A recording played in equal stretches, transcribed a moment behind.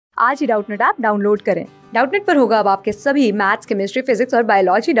आज ही Doubtnut app download करें। डाउटनट पर होगा अब आपके सभी मैथ्स, केमिस्ट्री, फिजिक्स और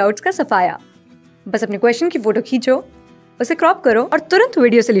बायोलॉजी डाउट्स का सफाया। बस अपने क्वेश्चन की फोटो खींचो, उसे क्रॉप करो और तुरंत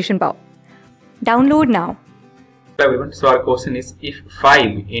वीडियो सोल्यूशन पाओ। Download now. Hello everyone, so our question is, if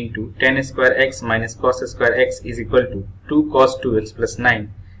 5 into 10 square x minus cos square x is equal to 2 cos 2x plus 9,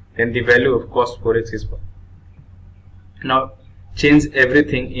 then the value of cos 4x is what? Now change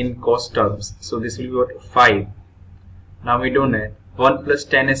everything in cos terms, so this will be what? 5. Now we don't add 1 plus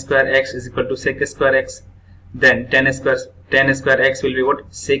 10 square x is equal to sec square x, then 10 square x will be what?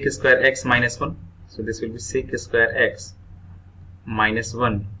 Sec square x minus 1, so this will be sec square x minus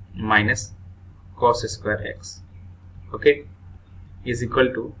 1 minus cos square x, okay, is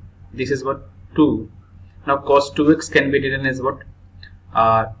equal to, this is what? 2. Now cos 2x can be written as what?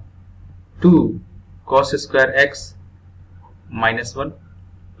 2 cos square x minus 1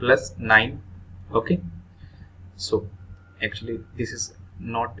 plus 9, okay. So actually this is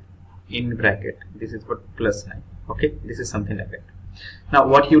not in bracket, this is what? Plus 9, okay. This is something like that. Now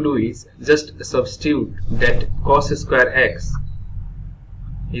what you do is just substitute that cos square x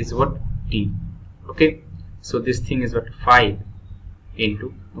is what? T, okay. So this thing is what? 5 into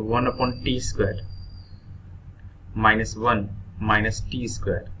 1 upon t square minus 1 minus t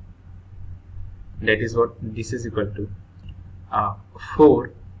square, that is what? This is equal to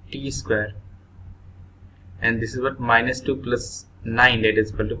 4 t square, and this is what? Minus 2 plus 9, that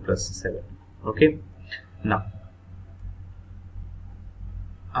is equal to plus 7, okay. Now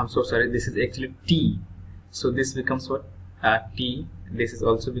I'm so sorry, this is actually t, so this becomes what? T, this is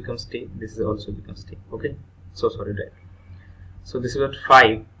also becomes t, this is also becomes t, okay. So sorry, right? So this is what?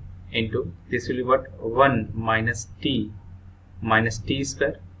 5 into, this will be what? 1 minus t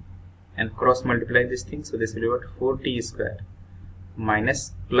square, and cross multiply this thing, so this will be what? 4t square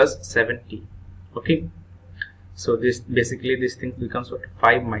minus plus 7t, okay. So this basically this thing becomes what?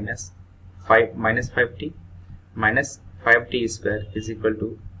 5 minus 5t minus 5t square is equal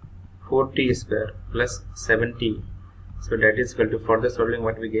to 4t square plus 7t, so that is equal to, for the solving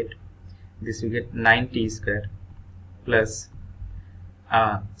what we get? This we get 9t square plus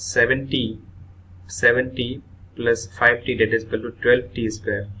 7t plus 5t, that is equal to 12t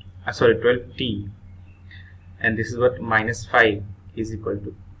square, 12t, and this is what? Minus 5 is equal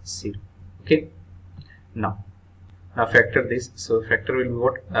to 0, okay. Now factor this, so factor will be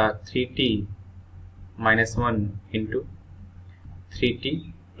what? 3t minus 1 into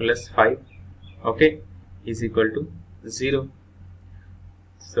 3t plus 5, okay, is equal to 0.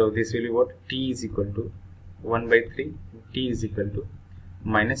 So this will be what? T is equal to 1 by 3, t is equal to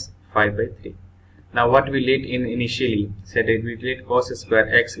minus 5 by 3. Now what we let in initially said that we let cos square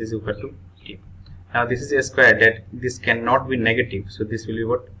x is equal to t. Now this is a square, that this cannot be negative, so this will be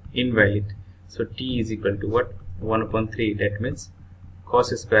what? Invalid. So t is equal to what? 1 upon 3, that means cos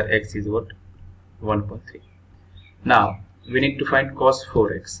square x is what? 1 upon 3. Now we need to find cos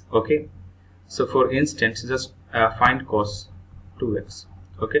 4x, okay. So for instance, just find cos 2x,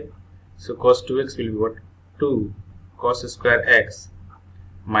 okay. So cos 2x will be what? 2 cos square x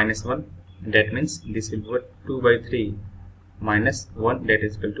minus 1, that means this will be what? 2 by 3 minus 1, that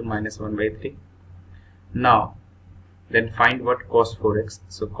is equal to minus 1 by 3. Now then find what? Cos 4x.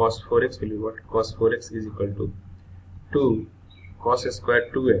 So cos 4x will be what? Cos 4x is equal to 2 cos square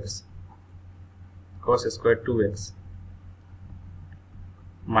 2x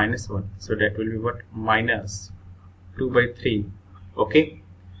minus 1, so that will be what? Minus 2 by 3, okay,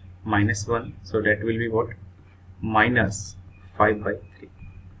 minus 1, so that will be what? Minus 5 by 3.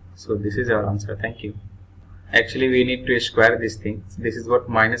 So this is our answer. Thank you. Actually we need to square this thing. This is what?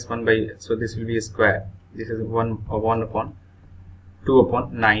 Minus 1 by, so this will be a square, this is 1 upon 2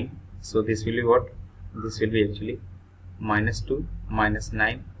 upon 9, so this will be what? This will be actually minus 2 minus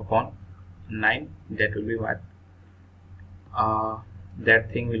 9 upon 9, that will be what?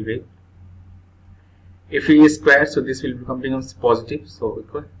 That thing will be, if we square, so this will becomes positive, so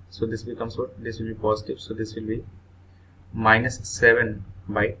equal, so this becomes what? This will be positive, so this will be minus 7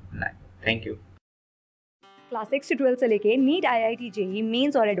 by 9. Thank you. Class 6 से 12 से लेके NEET, IIT JEE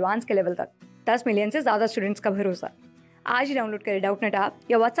mains और advance के level तक 10 million से ज्यादा students का भरोसा। आज ही डाउनलोड करें डाउटनट ऐप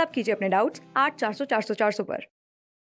या व्हाट्सएप कीजिए अपने डाउट्स 8400 400 400 पर।